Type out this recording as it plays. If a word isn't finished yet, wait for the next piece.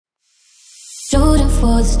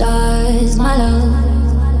for the stars, my love.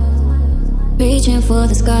 Reaching for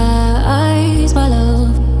the skies, my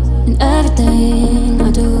love. And everything I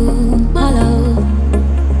do, my love.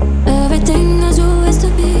 Everything there's always to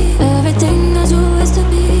be, everything there's always to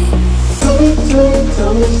be. Tell me something,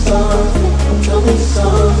 tell me something, tell me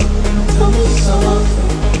something.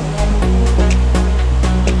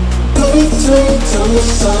 Tell me something, tell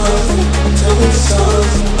me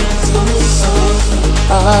something, tell me something.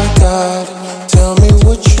 I got it, tell me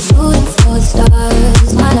what you shooting for the stars,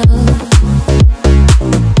 my love.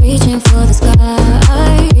 Reaching for the sky,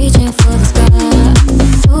 reaching for the sky.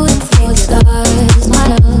 Shooting for the stars, my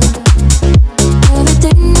love.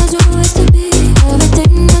 Everything there's always to be,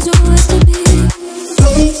 everything there's always to be.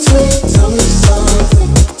 Tell me something, tell me something,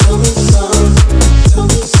 tell me something.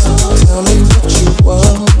 Tell me what you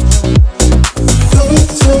want. Tell me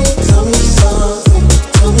something, tell me something,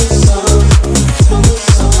 tell me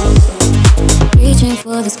something. Reaching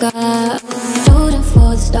for the sky, shooting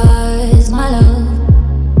for the stars, my love.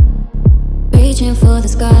 Reaching for the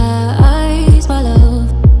skies, my love.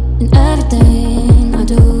 And everything I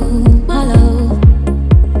do, my love.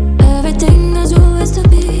 Everything there's always to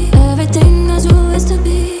be, everything there's always to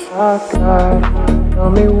be. I got it, tell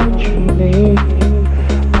me what you need.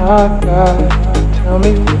 I got it, tell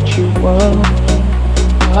me what you want.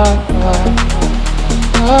 I got it,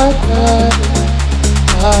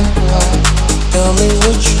 tell me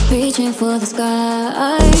what you. Reaching for the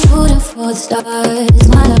sky, shooting for the stars,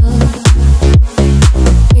 my love.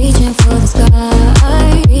 Reaching for the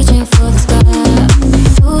sky, reaching for the sky.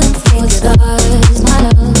 Shooting for the stars, my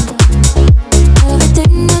love.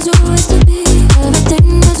 Everything there's always to be, everything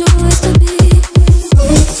there's always to be. Tell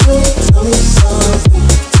me something,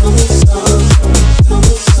 tell me something, tell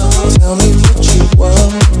me something. Tell me what you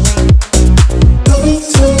want. Tell me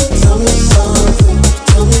something, tell me something,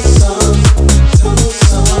 tell me something, tell me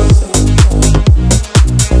something.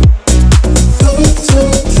 Tell me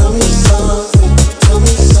something, tell me something, tell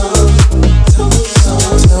me something, tell me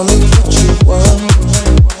something. Tell me what you want.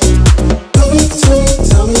 Tell me something,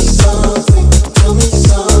 tell me something, tell me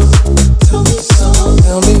something, tell me something.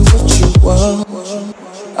 Tell me what you want.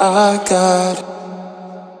 I got it.